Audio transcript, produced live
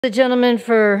The gentleman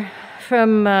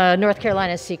from North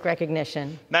Carolina seek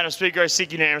recognition. Madam Speaker, I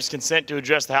seek unanimous consent to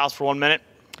address the House for 1 minute.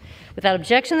 Without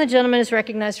objection, the gentleman is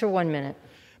recognized for 1 minute.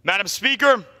 Madam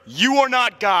Speaker, you are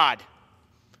not God.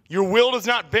 Your will does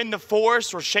not bend the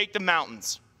forest or shake the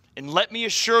mountains. And let me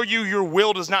assure you, your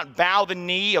will does not bow the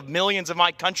knee of millions of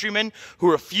my countrymen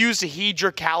who refuse to heed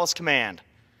your callous command.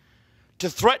 To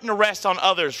threaten arrest on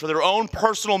others for their own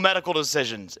personal medical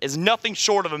decisions is nothing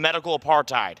short of a medical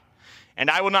apartheid, and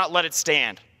I will not let it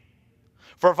stand.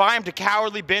 For if I am to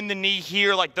cowardly bend the knee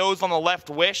here like those on the left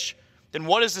wish, then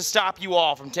what is to stop you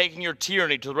all from taking your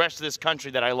tyranny to the rest of this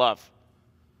country that I love?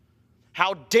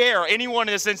 How dare anyone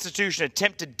in this institution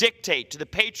attempt to dictate to the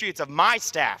patriots of my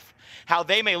staff how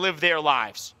they may live their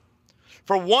lives?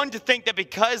 For one to think that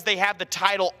because they have the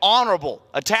title honorable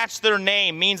attached to their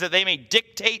name means that they may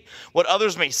dictate what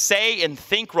others may say and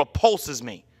think repulses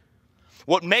me.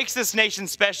 What makes this nation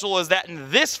special is that in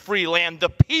this free land, the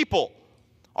people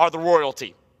are the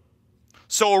royalty.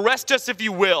 So arrest us if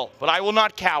you will, but I will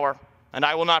not cower and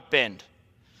I will not bend.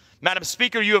 Madam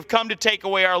Speaker, you have come to take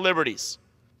away our liberties.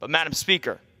 But Madam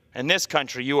Speaker, in this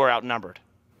country, you are outnumbered.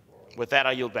 With that,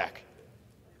 I yield back.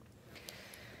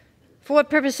 For what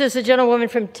purpose does the gentlewoman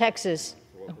from Texas?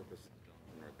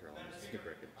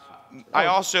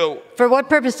 For what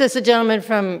purpose does the gentleman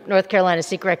from North Carolina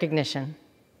seek recognition?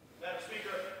 Madam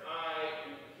Speaker,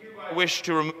 I hereby wish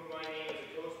to remove my name as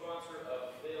a co-sponsor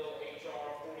of Bill H.R.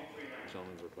 4390. The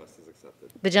gentleman's request is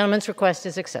accepted. The gentleman's request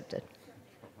is accepted.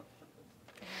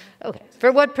 Okay.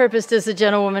 For what purpose does the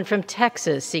gentlewoman from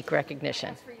Texas seek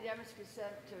recognition? For unanimous consent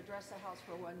to address the House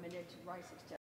for 1 minute.